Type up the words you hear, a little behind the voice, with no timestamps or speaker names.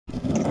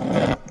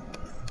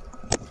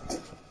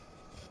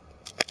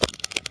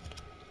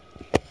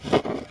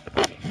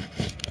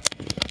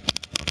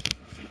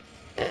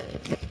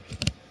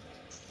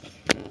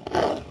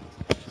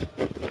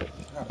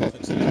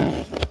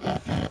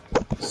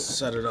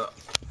set it up.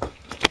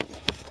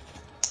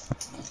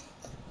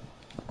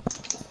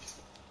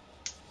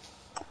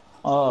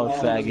 Oh,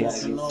 Popping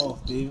faggots.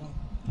 off, B.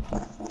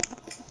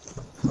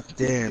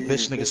 Damn,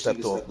 bitch nigga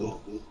stepped off,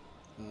 B.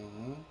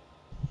 Mm-hmm.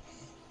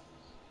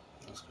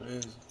 That's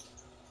crazy.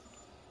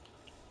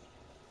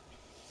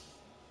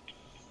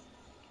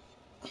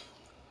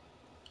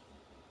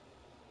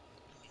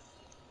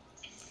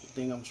 You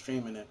think I'm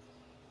streaming it?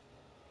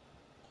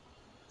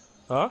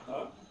 Huh?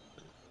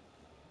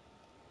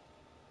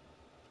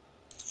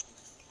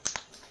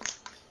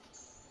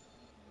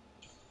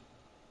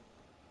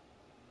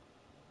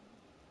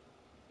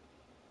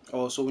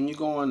 Oh, so when you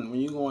go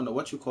on the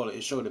what you call it,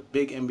 it showed the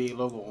big NBA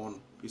logo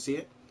on. You see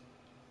it?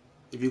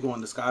 If you go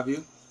on the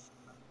Skyview.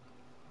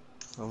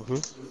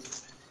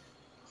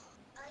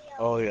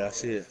 Oh yeah, I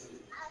see it.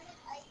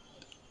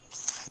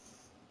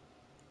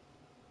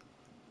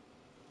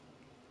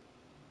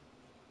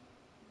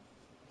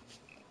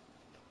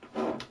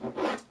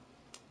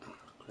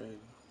 Crazy.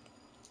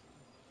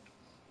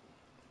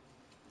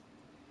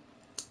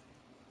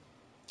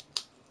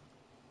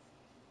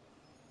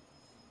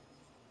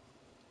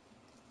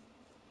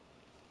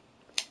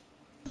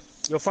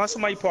 Yo, find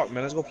somebody park,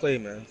 man. Let's go play,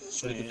 man.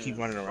 So you can Yeah, keep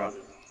running around.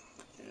 fuck.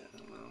 Yeah,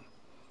 no.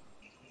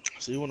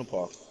 See you in the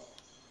park.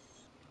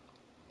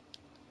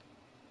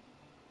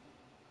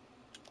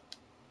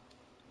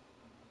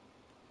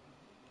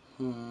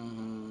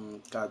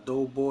 Got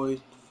Doughboy.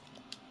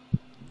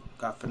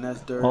 Got Finesse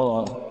Dirt.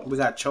 Hold on. We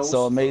got So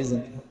Chose.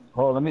 amazing.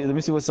 Hold on, let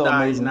me see what's so Nah,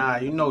 amazing. nah.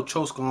 You know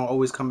Chose gonna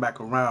always come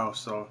back around.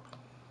 So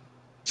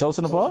Chose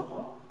in the park?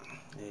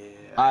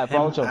 yeah, Alright,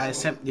 follow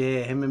Chose.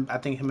 him and I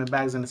think him and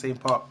Bags in the same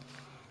park.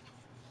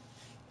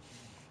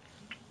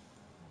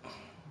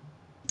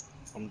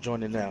 I'm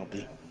joining now,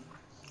 B.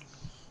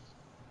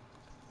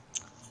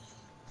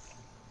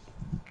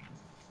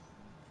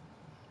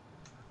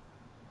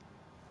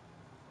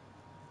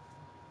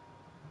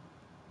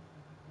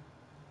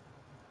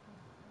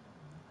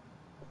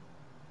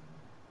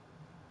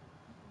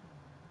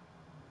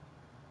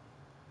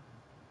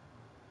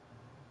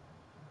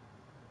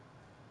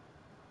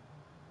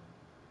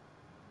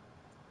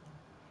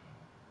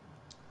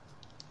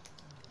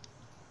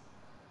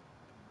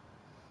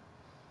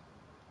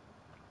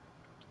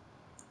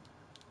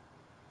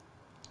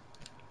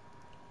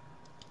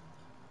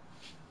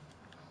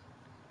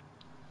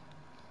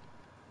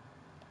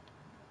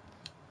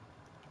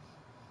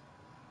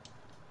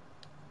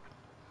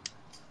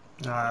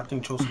 Nah, I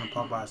think Chose in the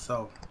park by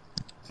herself.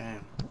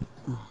 Damn.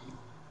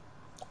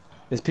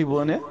 There's people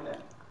in there?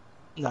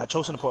 Nah,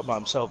 Chose in the park by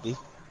himself, B.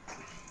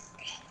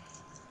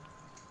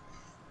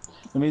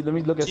 Let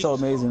me look at See? so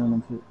amazing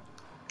and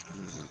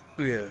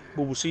then Yeah.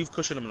 But we'll see if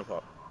Cushion him in the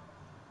park.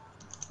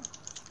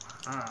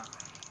 Ah.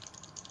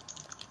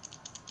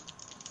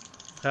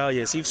 Hell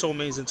yeah, Steve so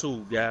amazing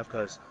too, yeah,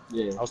 because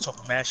yeah. I was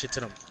talking mad shit to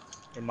them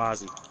in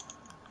Mozzie.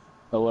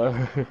 Oh,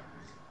 word.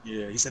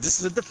 Yeah, he said, this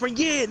is a different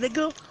year,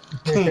 nigga.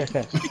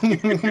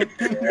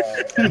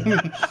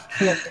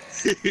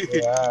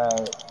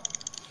 Yeah.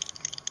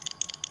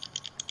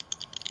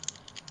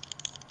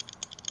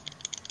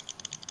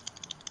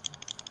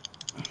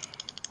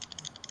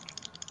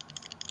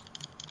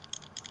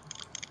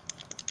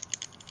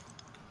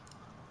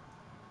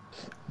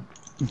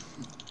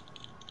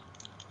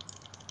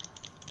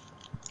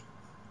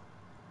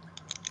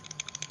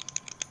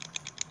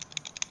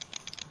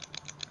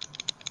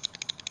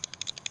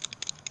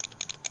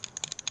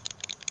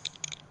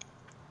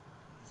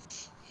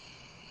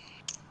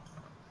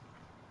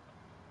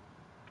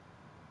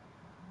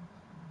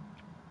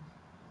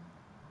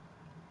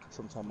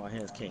 Sometimes my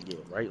hands can't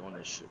get right on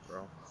this shit,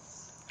 bro.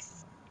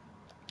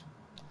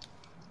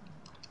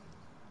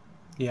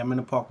 Yeah, I'm in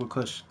the park with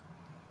Kush.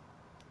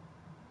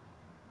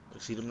 You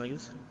see them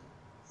niggas?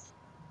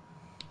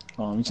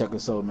 Oh, let me check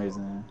what's so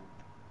amazing.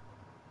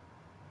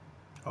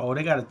 Oh,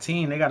 they got a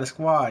team. They got a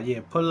squad.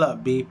 Yeah, pull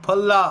up, B.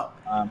 Pull up.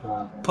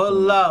 Pull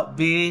Pull up,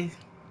 B.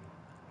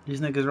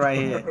 These niggas right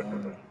here.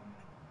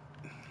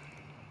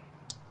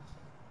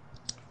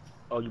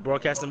 Oh, you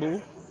broadcasting,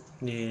 boo?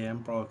 Yeah, I'm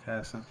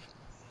broadcasting.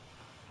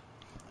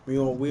 We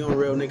on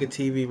Real Nigga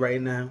TV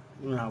right now.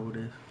 You know how it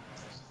is.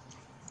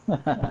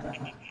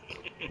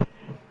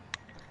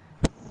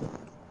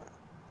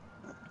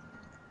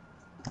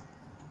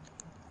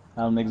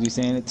 How niggas be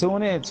saying it?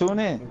 Tune in, tune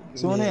in,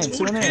 tune in, Yeah,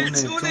 Tune tune in, in, tune in,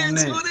 tune in, tune in.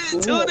 tune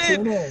in, tune tune in,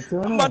 in. tune in,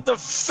 tune I'm in. about to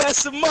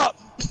fess him up.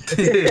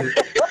 Tune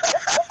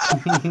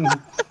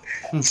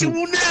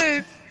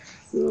in.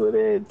 Tune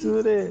in,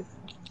 tune in.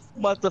 I'm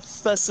about to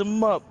fess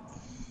him up.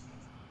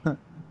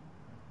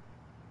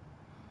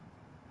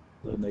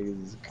 Little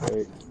niggas is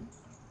crazy.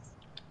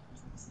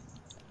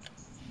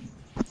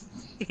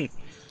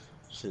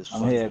 Shit's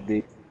I'm funny. here,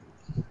 B.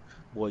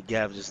 Boy,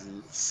 Gav just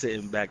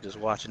sitting back, just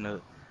watching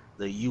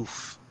the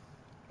youth.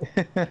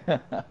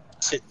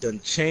 Shit done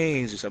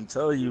changed. I'm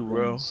telling you, Done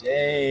bro. When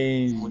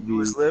changed, you B.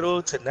 was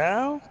little to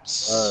now,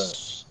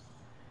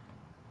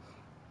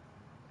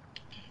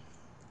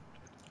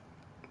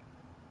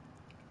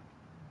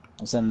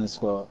 I'm sending the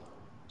squad.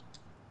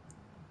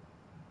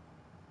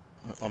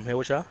 I'm here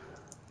with y'all.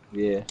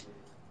 Yeah.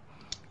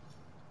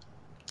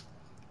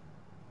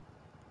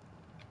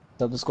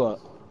 Top the squad.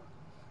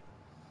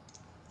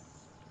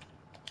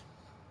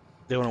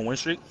 They on a win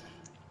streak.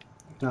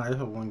 Nah, it's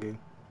a one game.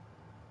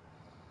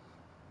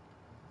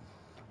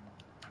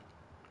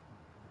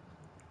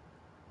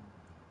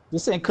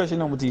 This ain't cushioning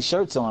them with these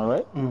shirts on,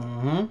 right?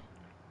 Mm-hmm.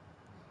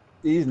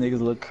 These niggas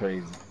look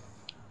crazy.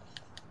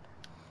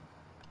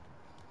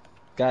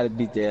 Gotta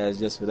beat their ass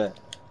just for that.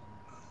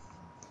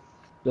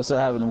 Just for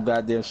having them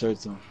goddamn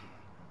shirts on.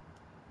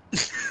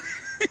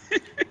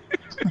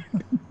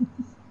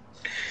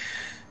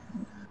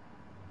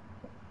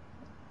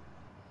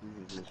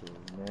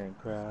 Man,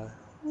 cry.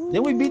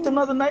 Didn't we beat them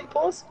the other night,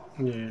 boss?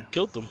 Yeah.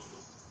 Killed them.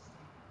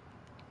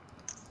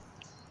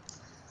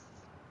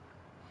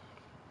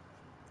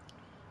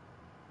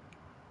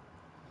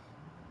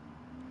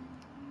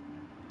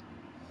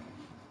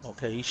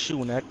 Okay, he's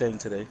shooting that thing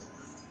today.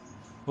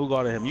 Who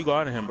guarded him? You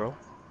guarded him, bro.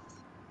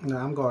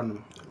 Nah, I'm guarding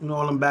them. You know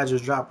all them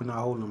badges drop and I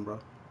hold them, bro.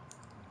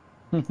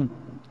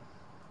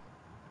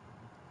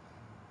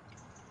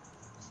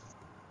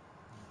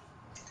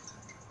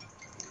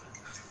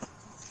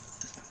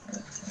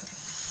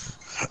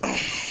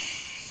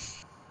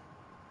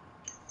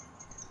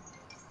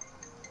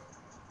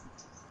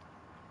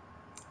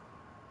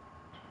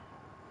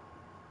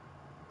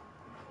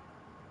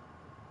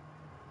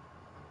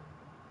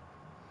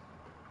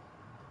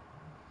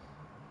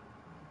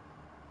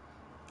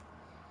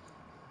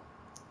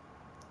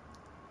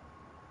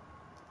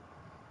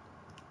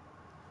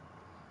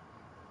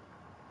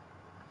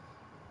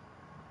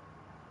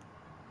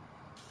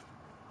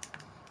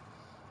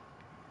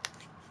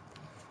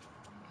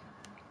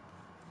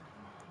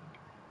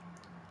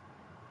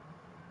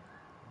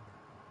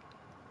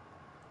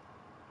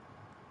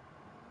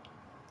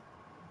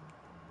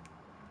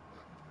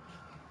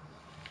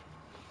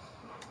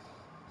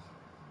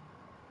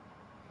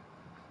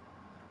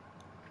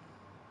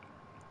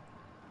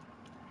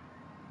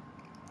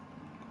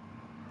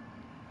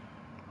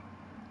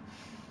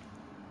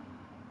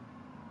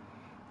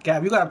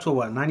 Gab, you got up to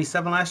what,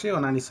 97 last year or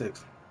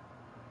 96?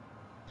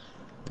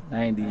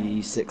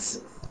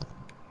 96.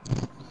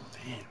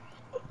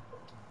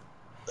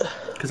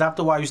 Because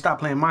after a while you stopped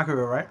playing my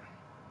career, right?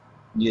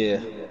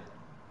 Yeah.